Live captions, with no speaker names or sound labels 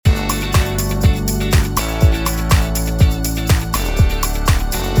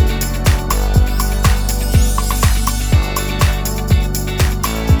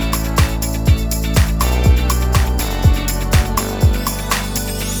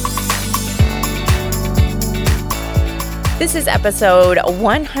This is episode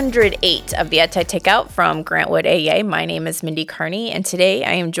 108 of the EdTech Takeout from GWAEA. My name is Mindy Carney, and today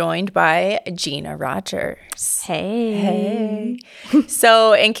I am joined by Gina Rogers. Hey.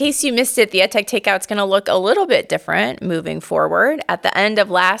 So in case you missed it, the EdTech Takeout is going to look a little bit different moving forward. At the end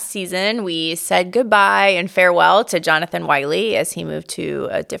of last season, we said goodbye and farewell to Jonathan Wiley as he moved to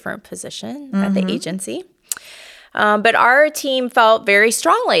a different position at the agency. But our team felt very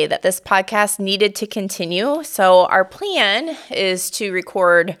strongly that this podcast needed to continue. So our plan is to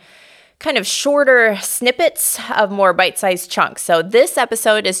record kind of shorter snippets of more bite-sized chunks. So this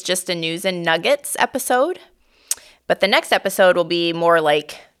episode is just a news and nuggets episode. But the next episode will be more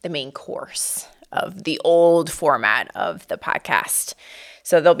like the main course of the old format of the podcast.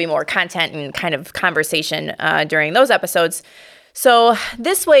 So there'll be more content and kind of conversation during those episodes. So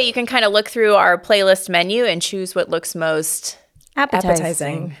this way you can kind of look through our playlist menu and choose what looks most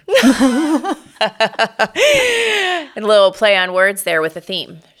appetizing. And a little play on words there with a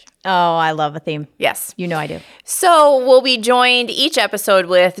theme. Oh, I love a theme. Yes. You know I do. So we'll be joined each episode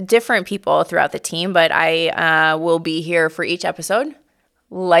with different people throughout the team, but I will be here for each episode.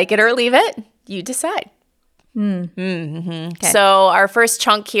 Like it or leave it, you decide. Okay. So our first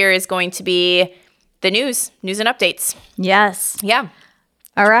chunk here is going to be the news and updates. Yes. Yeah.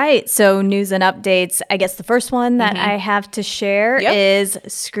 All right. So news and updates. I guess the first one that I have to share is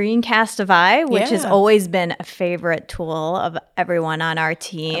Screencastify, which has always been a favorite tool of everyone on our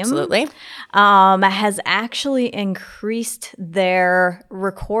team. Absolutely. Has actually increased their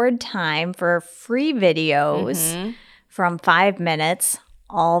record time for free videos from 5 minutes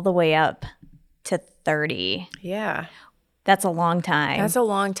all the way up to 30. Yeah. That's a long time. That's a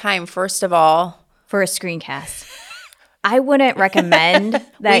long time, first of all. For a screencast. I wouldn't recommend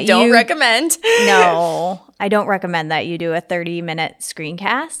that We don't recommend. No, I don't recommend that you do a 30-minute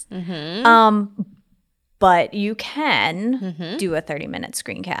screencast. But you can do a 30-minute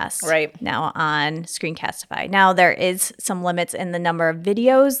screencast right now on Screencastify. Now, there is some limits in the number of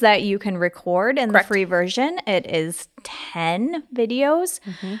videos that you can record in the free version. It is 10 videos.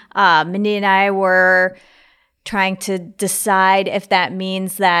 Mindy and I were trying to decide if that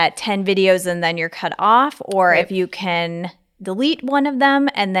means that 10 videos and then you're cut off, or if you can delete one of them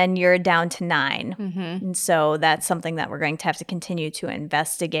and then you're down to 9. And so that's something that we're going to have to continue to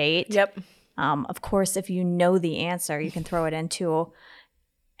investigate. Yep. Of course, if you know the answer, you can throw it into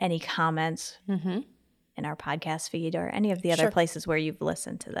any comments in our podcast feed or any of the other places where you've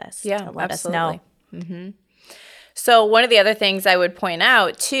listened to this to let us know. So one of the other things I would point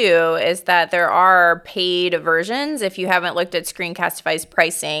out, too, is that there are paid versions. If you haven't looked at Screencastify's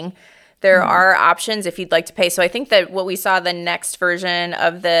pricing, there are options if you'd like to pay. So I think that what we saw, the next version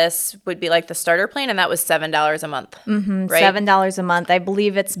of this would be like the starter plan, and that was $7 a month. Right? $7 a month. I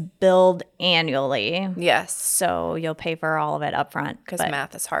believe it's billed annually. Yes. So you'll pay for all of it up front. Because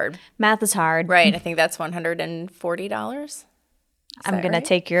math is hard. Math is hard. Right. I think that's $140. I'm going to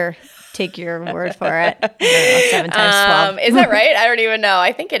take your word for it. 7 times 12. Is that right? I don't even know.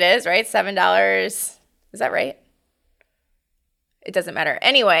 I think it is, right? $7. Is that right? It doesn't matter.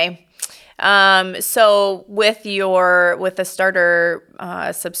 Anyway, so with the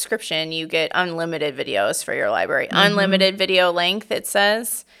starter subscription, you get unlimited videos for your library. Unlimited video length, it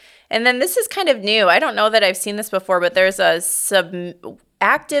says. And then this is kind of new. I don't know that I've seen this before, but there's a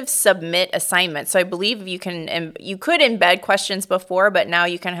active submit assignment. So I believe you could embed questions before, but now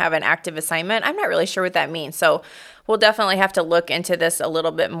you can have an active assignment. I'm not really sure what that means. So we'll definitely have to look into this a little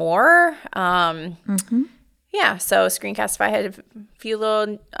bit more. Yeah, so Screencastify had a few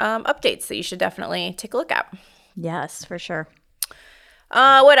little updates that you should definitely take a look at. Yes, for sure.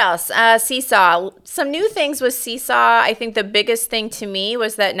 What else? Seesaw. Some new things with Seesaw. I think the biggest thing to me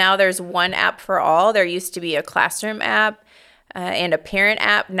was that now there's one app for all. There used to be a classroom app and a parent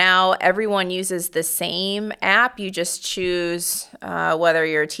app. Now everyone uses the same app. You just choose whether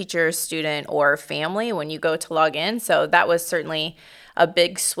you're a teacher, student, or family when you go to log in. So that was certainly a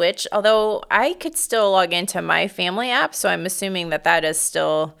big switch, although I could still log into my family app. So I'm assuming that is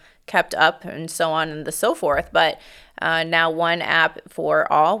still kept up and so on and so forth. But now one app for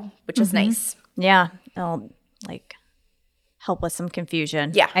all, which is nice. Yeah. It'll help with some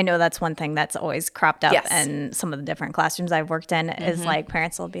confusion. Yeah. I know that's one thing that's always cropped up in some of the different classrooms I've worked in is like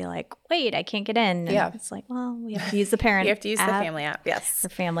parents will be like, wait, I can't get in. And it's like, well, we have to use the parent You have to use the family app. Yes. The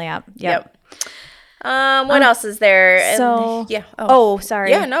family app. Yep. What else is there? So, yeah.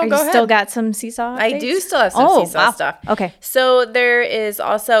 Sorry. Yeah, no, Are go you ahead. still got some Seesaw updates? I do still have some Seesaw stuff. Okay. So there is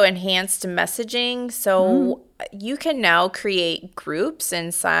also enhanced messaging. So you can now create groups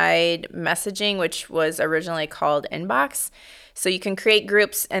inside messaging, which was originally called Inbox. So you can create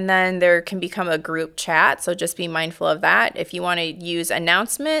groups and then there can become a group chat. So just be mindful of that. If you want to use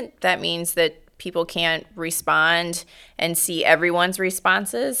announcement, that means that people can't respond and see everyone's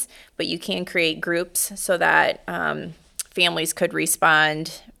responses, but you can create groups so that families could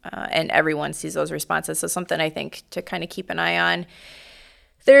respond and everyone sees those responses. So something I think to kind of keep an eye on.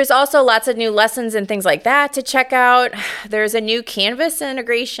 There's also lots of new lessons and things like that to check out. There's a new Canvas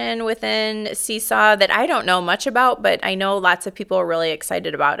integration within Seesaw that I don't know much about, but I know lots of people are really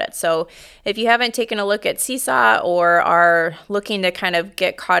excited about it. So if you haven't taken a look at Seesaw or are looking to kind of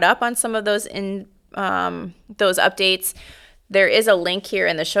get caught up on some of those those updates, there is a link here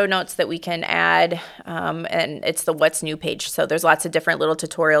in the show notes that we can add, and it's the What's New page. So there's lots of different little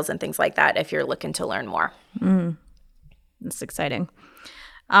tutorials and things like that if you're looking to learn more. That's exciting.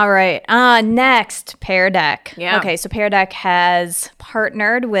 All right. Next, Pear Deck. Yeah. Okay, so Pear Deck has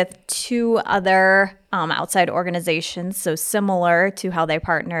partnered with 2 other outside organizations, so similar to how they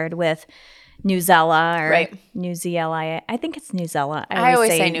partnered with Newzella or Newzella. I think it's Newzella. I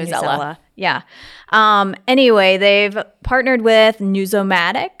always say Newzella. Yeah. Anyway, they've partnered with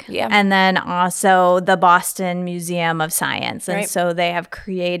Newsomatic and then also the Boston Museum of Science. And so they have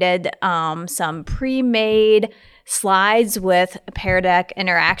created some pre-made slides with Pear Deck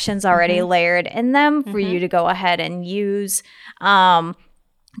interactions already layered in them for you to go ahead and use.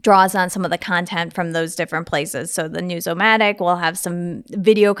 Draws on some of the content from those different places. So the Newsomatic will have some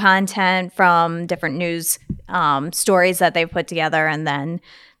video content from different news stories that they've put together, and then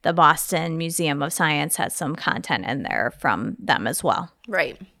the Boston Museum of Science has some content in there from them as well.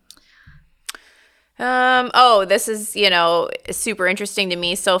 Right. This is, super interesting to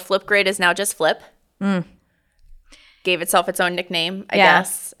me. So Flipgrid is now just Flip. Gave itself its own nickname, I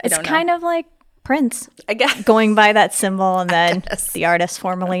guess. It's kind of like Prince, I guess, going by that symbol, and then the artist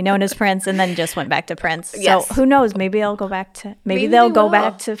formerly known as Prince, and then just went back to Prince. Yes. So who knows? Maybe they'll go back to they'll go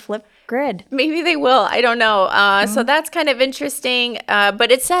back to Flipgrid. Maybe they will. I don't know. So that's kind of interesting.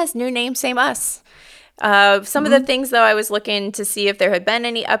 But it says new name, same us. Some of the things, though, I was looking to see if there had been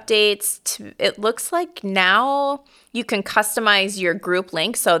any updates. It looks like now you can customize your group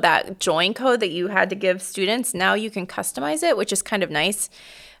link. So that join code that you had to give students, now you can customize it, which is kind of nice.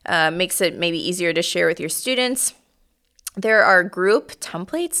 Makes it maybe easier to share with your students. There are group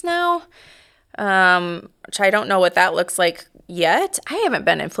templates now, which I don't know what that looks like yet. I haven't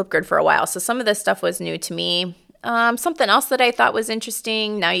been in Flipgrid for a while, so some of this stuff was new to me. Something else that I thought was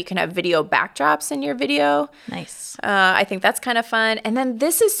interesting, now you can have video backdrops in your video. Nice. I think that's kind of fun. And then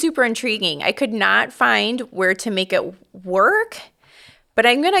this is super intriguing. I could not find where to make it work, but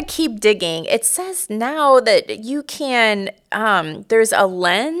I'm going to keep digging. It says now that you can, there's a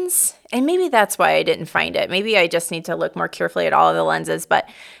lens, and maybe that's why I didn't find it. Maybe I just need to look more carefully at all of the lenses, but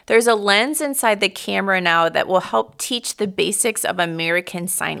there's a lens inside the camera now that will help teach the basics of American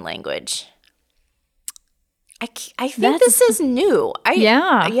Sign Language. I think this is new.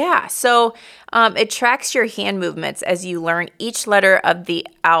 Yeah. So it tracks your hand movements as you learn each letter of the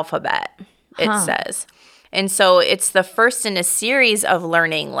alphabet, it says. And so it's the first in a series of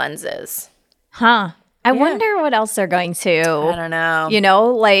learning lenses. I wonder what else they're going to. I don't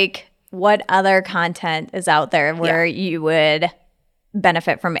know. Like what other content is out there where you would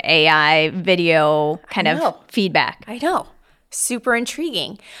benefit from AI video kind of feedback. I know. Super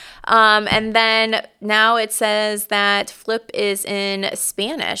intriguing. And then now it says that Flip is in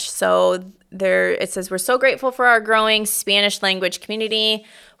Spanish. So it says, we're so grateful for our growing Spanish language community.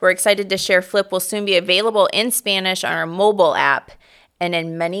 We're excited to share Flip will soon be available in Spanish on our mobile app and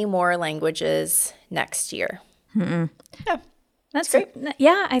in many more languages next year. Yeah. That's great.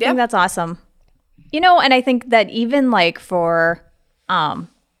 I think that's awesome. And I think that even like for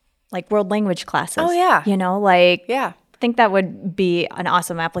like world language classes. Oh, yeah. I think that would be an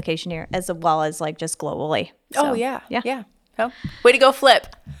awesome application here, as well as like just globally. So, oh, yeah. Oh, way to go, Flip.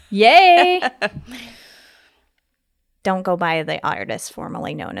 Yay. Don't go by the artist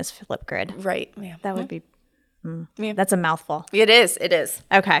formerly known as Flipgrid. Right. Yeah. That would be, that's a mouthful. It is.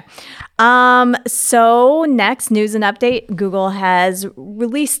 Okay. So next, news and update. Google has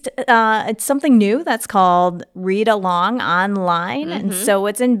released it's something new that's called Read Along Online. And so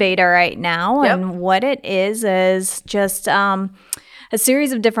it's in beta right now. Yep. And what it is just a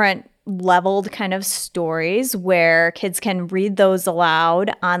series of different leveled kind of stories where kids can read those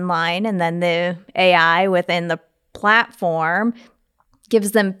aloud online, and then the AI within the platform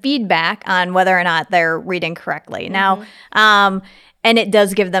gives them feedback on whether or not they're reading correctly. Now, and it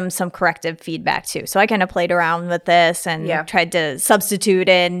does give them some corrective feedback too. So I kind of played around with this and tried to substitute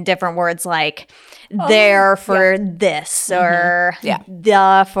in different words like there for this or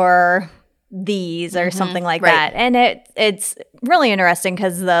the for these or something like that. And it's really interesting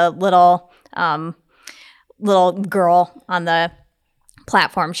because the little girl on the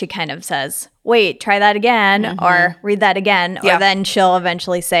platform, she kind of says, wait, try that again or read that again. Or then she'll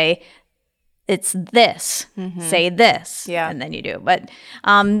eventually say, it's this, say this, and then you do. But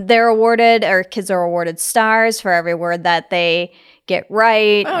they're awarded, or kids are awarded stars for every word that they get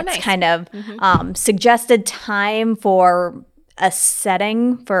right. Oh, it's nice. kind of suggested time for a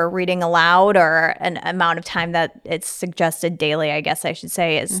setting for reading aloud, or an amount of time that it's suggested daily, I guess I should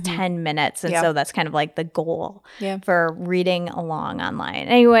say, is 10 minutes. And so that's kind of like the goal for reading along online.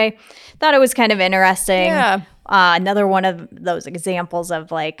 Anyway, thought it was kind of interesting. Yeah. Another one of those examples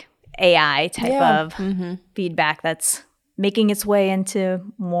of like AI type of feedback that's making its way into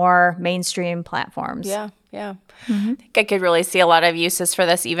more mainstream platforms. Yeah. I think I could really see a lot of uses for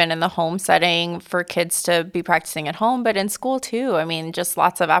this even in the home setting for kids to be practicing at home, but in school too. I mean, just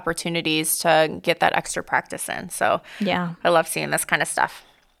lots of opportunities to get that extra practice in. So yeah, I love seeing this kind of stuff.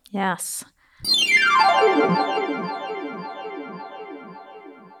 Yes.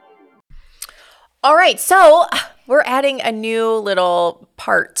 All right, so we're adding a new little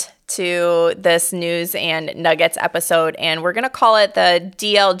part to this news and nuggets episode, and we're going to call it the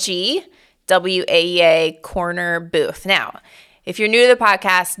GWAEA Corner Booth. Now, if you're new to the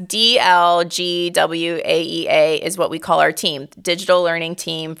podcast, DLGWAEA is what we call our team, Digital Learning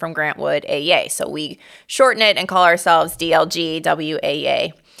Team from Grantwood AEA. So we shorten it and call ourselves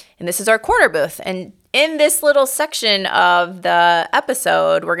DLGWAEA. And this is our corner booth. And in this little section of the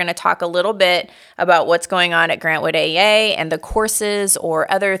episode, we're going to talk a little bit about what's going on at Grantwood AEA and the courses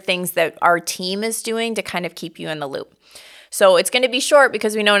or other things that our team is doing to kind of keep you in the loop. So it's going to be short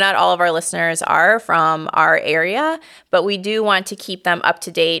because we know not all of our listeners are from our area, but we do want to keep them up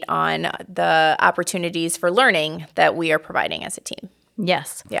to date on the opportunities for learning that we are providing as a team.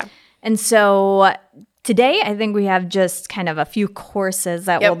 Yes. Yeah. And so today, I think we have just kind of a few courses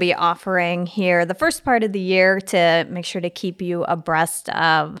that we'll be offering here the first part of the year to make sure to keep you abreast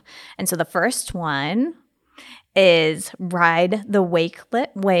of. And so the first one is Ride the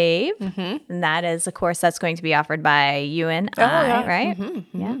Wakelet Wave. And that is a course that's going to be offered by you and I, right?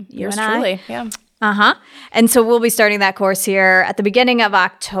 Yeah, you yours and truly. I. And so we'll be starting that course here at the beginning of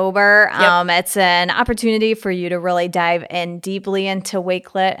October. It's an opportunity for you to really dive in deeply into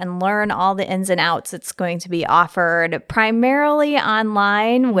Wakelet and learn all the ins and outs. It's going to be offered primarily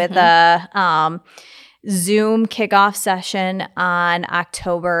online with a Zoom kickoff session on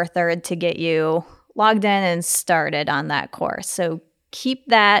October 3rd to get you logged in and started on that course. So keep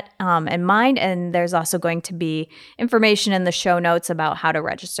that in mind. And there's also going to be information in the show notes about how to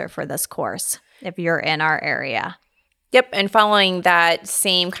register for this course if you're in our area. Yep, and following that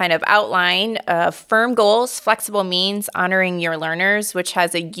same kind of outline, firm goals, flexible means, honoring your learners, which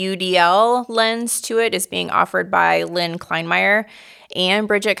has a UDL lens to it, is being offered by Lynn Kleinmeyer and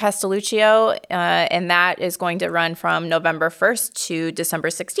Bridget Castelluccio, and that is going to run from November 1st to December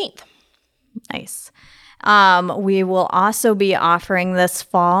 16th. Nice. We will also be offering this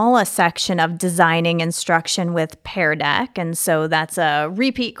fall a section of designing instruction with Pear Deck. And so that's a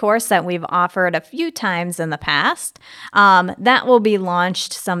repeat course that we've offered a few times in the past. That will be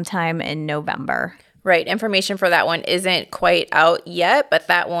launched sometime in November. Right. Information for that one isn't quite out yet, but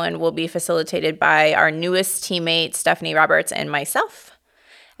that one will be facilitated by our newest teammate, Stephanie Roberts, and myself.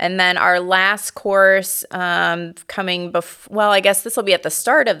 And then our last course coming I guess this will be at the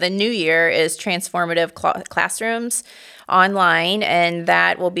start of the new year, is Transformative Classrooms online. And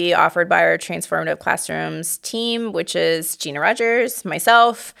that will be offered by our Transformative Classrooms team, which is Gina Rogers,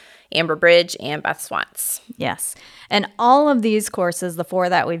 myself, Amber Bridge, and Beth Swantz. Yes. And all of these courses, the four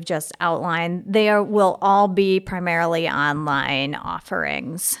that we've just outlined, will all be primarily online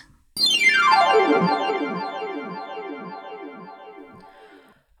offerings.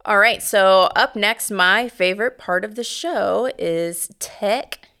 All right, so up next, my favorite part of the show is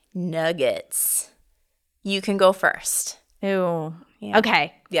Tech Nuggets. You can go first. Ooh. Yeah.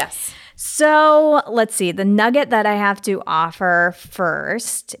 Okay. Yes. So let's see. The nugget that I have to offer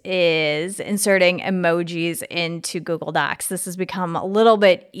first is inserting emojis into Google Docs. This has become a little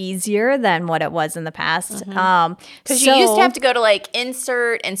bit easier than what it was in the past. Because you used to have to go to like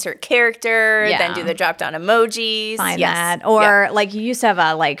insert character, then do the drop down emojis. Find that. Or like you used to have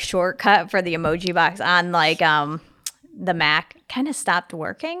a like shortcut for the emoji box on like the Mac kind of stopped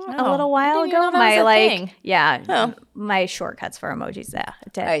working a Oh, little while I didn't even ago. know that was a thing. My shortcuts for emojis. Yeah,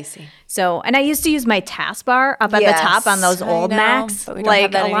 it did. I see. So, and I used to use my taskbar up at the top on those old Macs. But we don't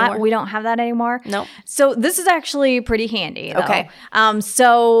have that anymore. We don't have that anymore. Nope. So this is actually pretty handy. Though. Okay.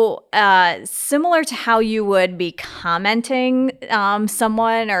 Similar to how you would be commenting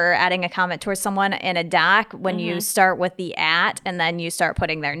someone or adding a comment towards someone in a doc when you start with the @ and then you start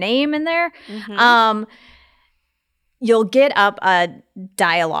putting their name in there. You'll get up a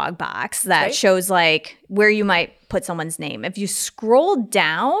dialog box that shows like where you might put someone's name. If you scroll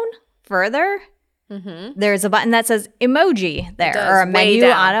down further, there's a button that says emoji there or a menu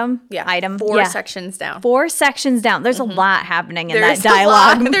item. 4 sections down. 4 sections down. There's a lot happening in that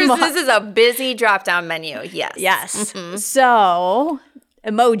dialog. This is a busy drop-down menu. Yes. Yes. So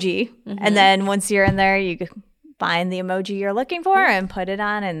emoji. And then once you're in there, you can find the emoji you're looking for and put it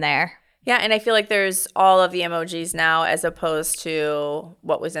on in there. Yeah, and I feel like there's all of the emojis now as opposed to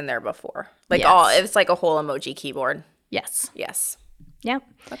what was in there before. Like it's like a whole emoji keyboard. Yes. Yes. Yep.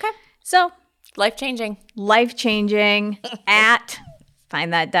 Okay. So Life-changing.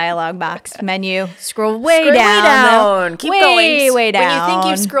 Find that dialog box menu. Scroll way down. Keep going. Way down. When you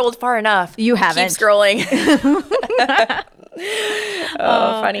think you've scrolled far enough, you haven't. Keep scrolling.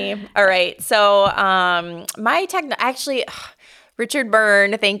 Funny. All right. So Richard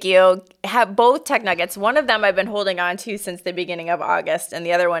Byrne, thank you, have both tech nuggets. One of them I've been holding on to since the beginning of August, and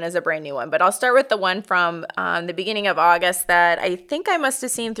the other one is a brand new one. But I'll start with the one from the beginning of August that I think I must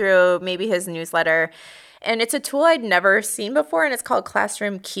have seen through maybe his newsletter. And it's a tool I'd never seen before, and it's called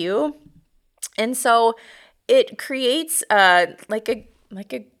Classroom Q. And so it creates like a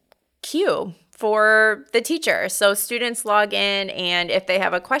queue for the teacher. So students log in, and if they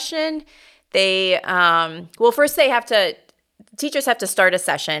have a question, teachers have to start a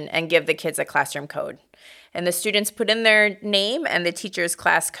session and give the kids a classroom code. And the students put in their name and the teacher's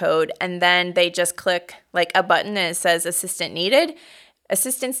class code, and then they just click like a button and it says assistance needed,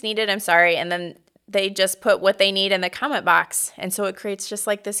 and then they just put what they need in the comment box. And so it creates just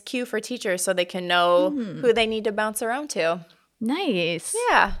like this queue for teachers so they can know who they need to bounce around to. Nice.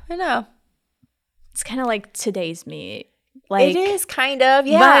 Yeah, I know. It's kind of like today's Meet. It is kind of,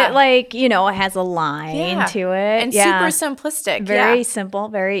 yeah. But it has a line to it. And super simplistic. Very simple,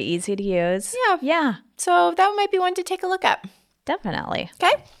 very easy to use. Yeah. Yeah. So that might be one to take a look at. Definitely.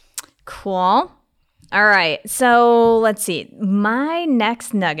 Okay. Cool. All right. So let's see. My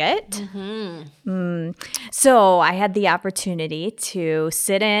next nugget. So I had the opportunity to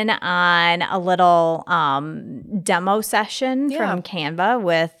sit in on a little demo session from Canva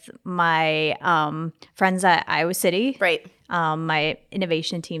with my friends at Iowa City. Right. My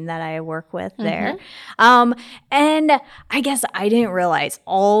innovation team that I work with there. And I guess I didn't realize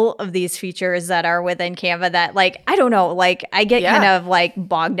all of these features that are within Canva that I don't know, I get kind of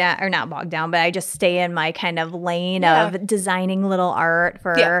bogged down, or not bogged down, but I just stay in my kind of lane of designing little art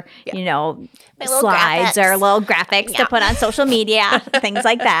for, slides or little graphics to put on social media, things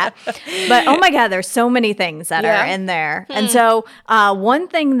like that. But oh my God, there's so many things that are in there. And so one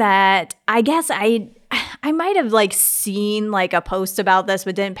thing that I guess I might have seen a post about this,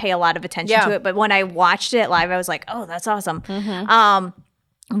 but didn't pay a lot of attention to it. But when I watched it live, I was like, oh, that's awesome.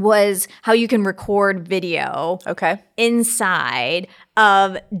 Was how you can record video inside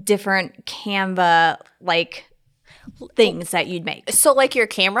of different Canva things that you'd make. So your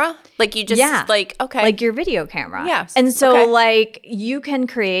camera? You just your video camera. Yeah. And so you can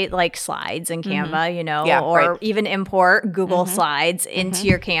create slides in Canva, or even import Google Slides into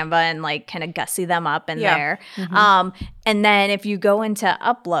your Canva and kind of gussy them up in there. And then if you go into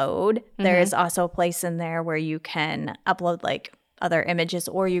upload, there's also a place in there where you can upload other images,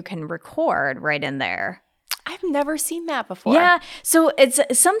 or you can record right in there. I've never seen that before. Yeah. So it's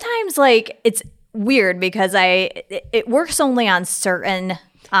sometimes it's weird because it works only on certain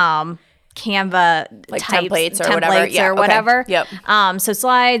Canva templates or whatever. Yep. So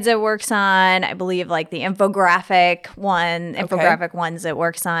slides it works on, I believe the infographic ones it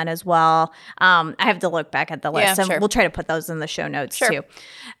works on as well. I have to look back at the list, and we'll try to put those in the show notes too.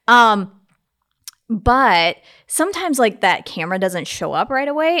 But sometimes that camera doesn't show up right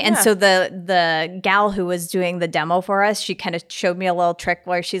away. And so the gal who was doing the demo for us, she kind of showed me a little trick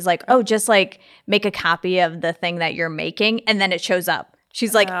where she's like, oh, just make a copy of the thing that you're making, and then it shows up.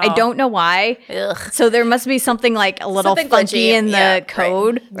 She's like, I don't know why. Ugh. So there must be something a little funky in the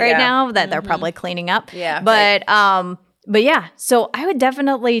code right now that they're probably cleaning up. Yeah. But yeah, so I would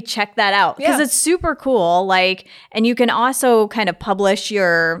definitely check that out because it's super cool. And you can also kind of publish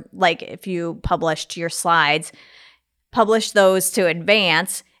your, if you published your slides, publish those to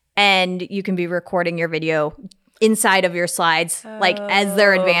Advance, and you can be recording your video inside of your slides, like as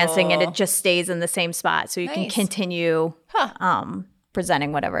they're advancing, and it just stays in the same spot. So you can continue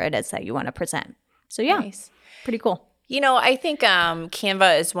presenting whatever it is that you want to present. So yeah, pretty cool. I think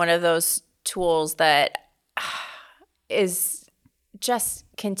Canva is one of those tools that is just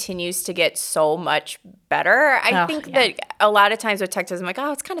continues to get so much better. I think that a lot of times with tech tools, I'm like,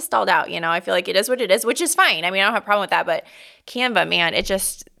 oh, it's kind of stalled out. I feel like it is what it is, which is fine. I mean, I don't have a problem with that. But Canva, man, it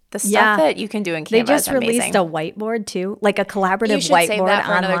just the stuff that you can do in Canva They just is amazing. released a whiteboard too, like a collaborative you should whiteboard save that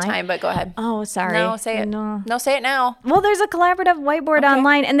for online. another time, but go ahead. Oh, sorry. No, say it. No, say it now. Well, there's a collaborative whiteboard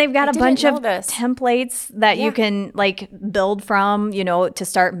online, and they've got a bunch of templates that you can like build from, to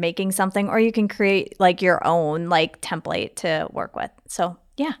start making something, or you can create like your own like template to work with. So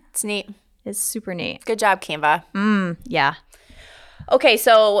yeah, it's neat. It's super neat. Good job, Canva. Yeah. Okay,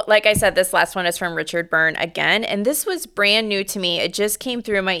 so like I said, this last one is from Richard Byrne again, and this was brand new to me. It just came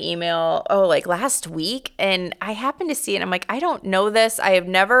through my email, like last week, and I happened to see it. I'm like, I don't know this. I have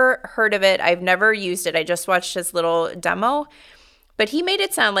never heard of it. I've never used it. I just watched his little demo, but he made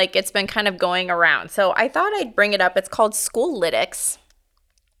it sound like it's been kind of going around. So I thought I'd bring it up. It's called Schoollytics,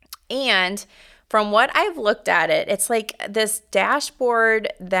 and from what I've looked at it, it's like this dashboard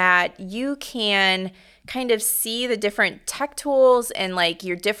that you can kind of see the different tech tools and like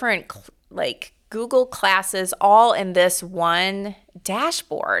your different like Google classes all in this one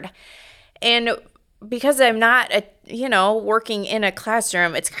dashboard. And because I'm not, working in a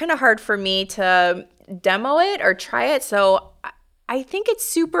classroom, it's kind of hard for me to demo it or try it. So I think it's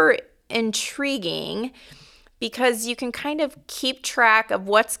super intriguing because you can kind of keep track of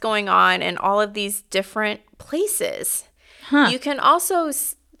what's going on in all of these different places. You can also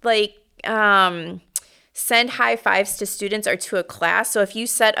send high fives to students or to a class. So if you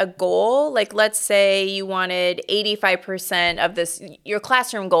set a goal, like let's say you wanted 85% of this, your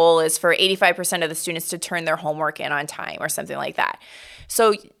classroom goal is for 85% of the students to turn their homework in on time or something like that.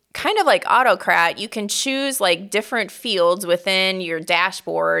 So kind of like Autocrat, you can choose like different fields within your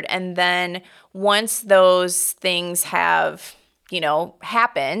dashboard. And then once those things have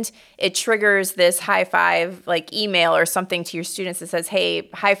happened, it triggers this high five like email or something to your students that says, hey,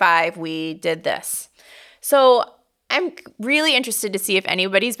 high five, we did this. So I'm really interested to see if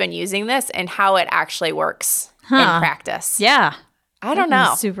anybody's been using this and how it actually works in practice. Yeah. I don't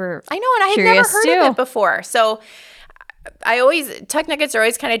know. Super. I know, and I had never heard of it before. So tech nuggets are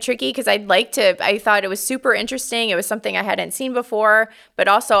always kind of tricky because I thought it was super interesting. It was something I hadn't seen before, but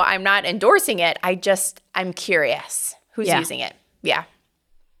also I'm not endorsing it. I'm curious who's using it. Yeah.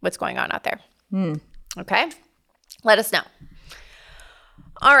 What's going on out there? Okay. Let us know.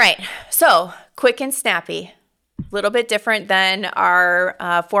 All right. So quick and snappy. A little bit different than our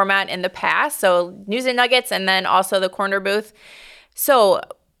format in the past. So news and nuggets and then also the corner booth. So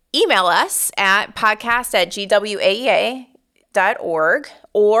email us at podcast@GWAEA.org,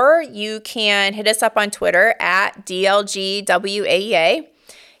 or you can hit us up on Twitter at DLGWAEA.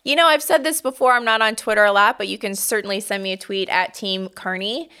 I've said this before, I'm not on Twitter a lot, but you can certainly send me a tweet at Team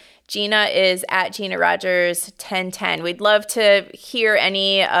Kearney. Gina is at Gina Rogers 1010. We'd love to hear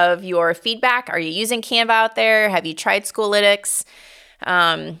any of your feedback. Are you using Canva out there? Have you tried Schoollytics?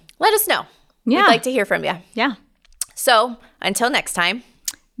 Let us know. Yeah. We'd like to hear from you. Yeah. So until next time.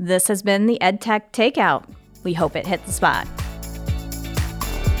 This has been the EdTech Takeout. We hope it hit the spot.